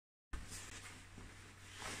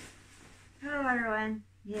Hello everyone.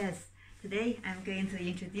 Yes, today I'm going to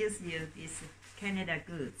introduce you this Canada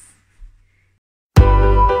Goose.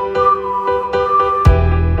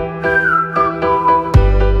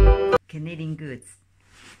 Canadian Goose.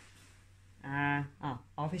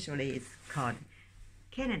 Officially it's called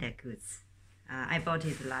Canada Goose. I bought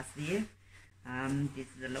it last year. This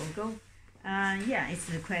is the logo. Yeah, it's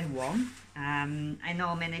quite warm. I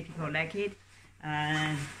know many people like it.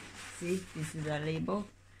 See, this is the label.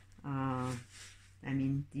 I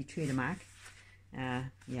mean the trademark.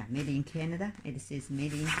 Yeah, made in Canada. It says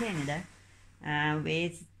made in Canada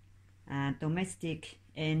with domestic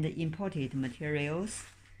and imported materials.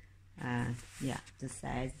 Yeah, the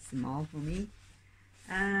size is small for me.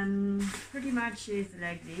 Pretty much it's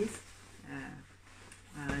like this.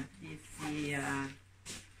 This is the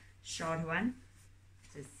short one.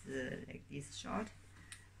 Just like this short.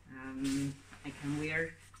 I can wear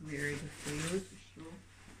it for you to show.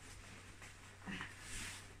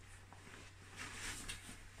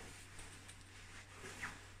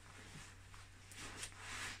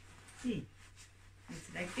 See, it's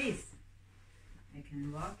like this. I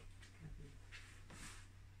can walk.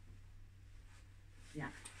 Yeah,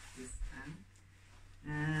 this one.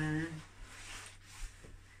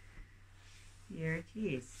 Here it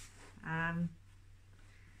is.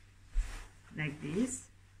 Like this.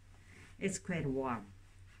 It's quite warm.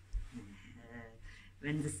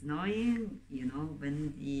 When it's snowing, you know,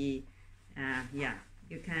 when the yeah,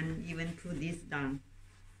 you can even put this down.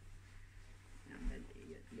 But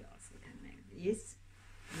you also can make this.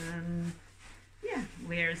 Yeah,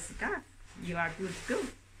 wear a scarf. You are good to go.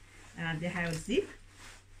 They have zip.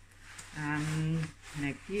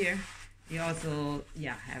 Like here, you also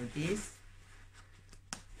have this.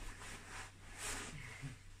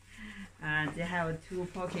 They have two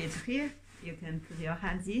pockets here. You can put your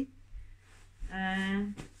hands in.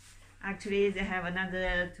 Actually, they have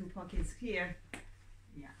another two pockets here.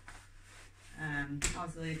 Yeah.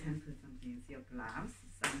 Also, you can put something with your gloves,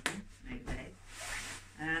 something like that.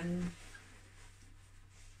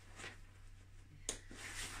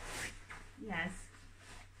 Yes,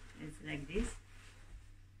 it's like this.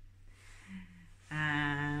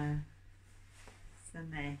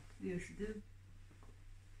 Some used to do.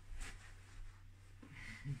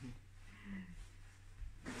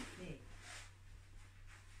 Okay.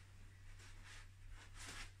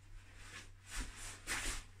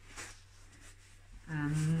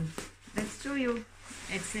 Let's show you.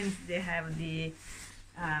 It seems they have the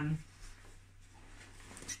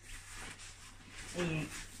a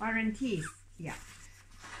warranties. Yeah.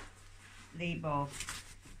 Label.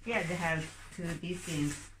 Yeah, they have two these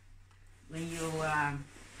things. When you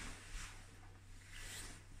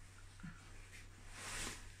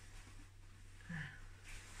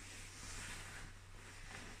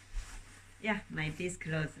yeah, my piece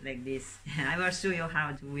clothes like this. I will show you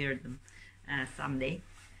how to wear them someday.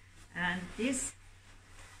 And this,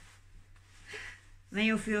 when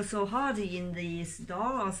you feel so hot in the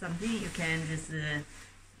store or something, you can just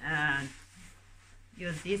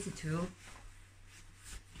use this too.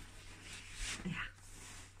 Yeah,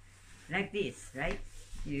 like this, right?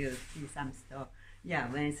 You see some store. Yeah,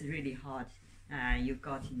 when it's really hot, you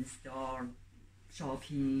got in the store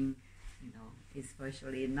shopping. You know,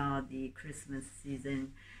 especially now the Christmas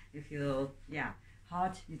season, you feel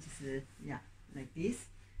hot. You just like this.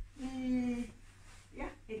 Yeah,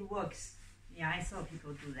 it works. Yeah, I saw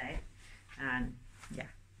people do that, and yeah,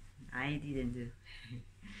 I didn't do.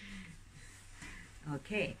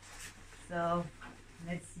 Okay, so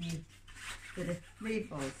let's see the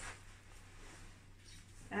labels.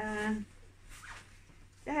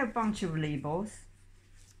 They have a bunch of labels.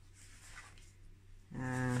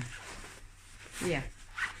 Yeah,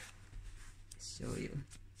 show you.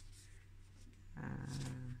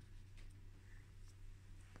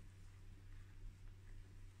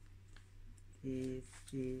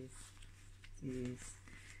 This.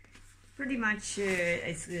 Pretty much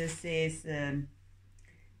it says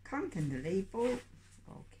content label.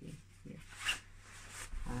 Okay, here.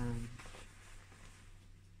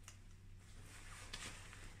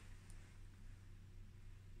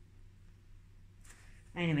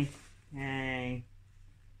 Anyway,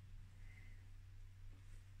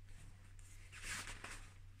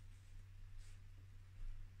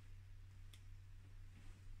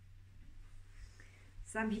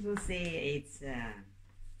 some people say it's a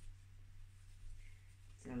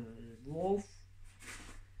wolf.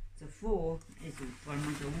 The fur is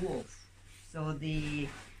from the wolf, so they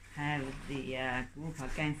have the group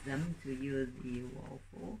against them to use the wolf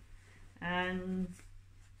fur.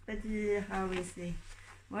 But how we say?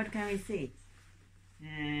 What can we say?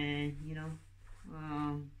 You know,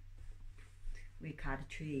 we cut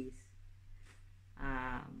trees.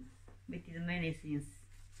 We did many things.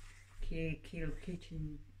 Kill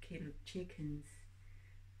chickens,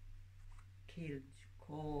 kill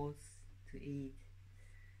cows to eat,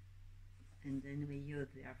 and then we use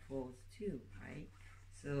their furs too, right?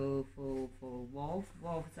 So for wolf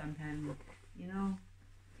sometimes, you know,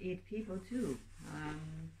 eat people too.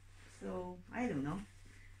 So I don't know,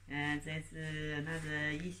 and that's another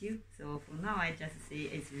issue. So for now, I just say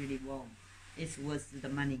it's really warm. It's worth the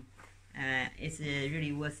money. It's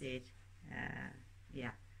really worth it.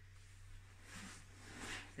 Yeah.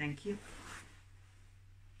 Thank you.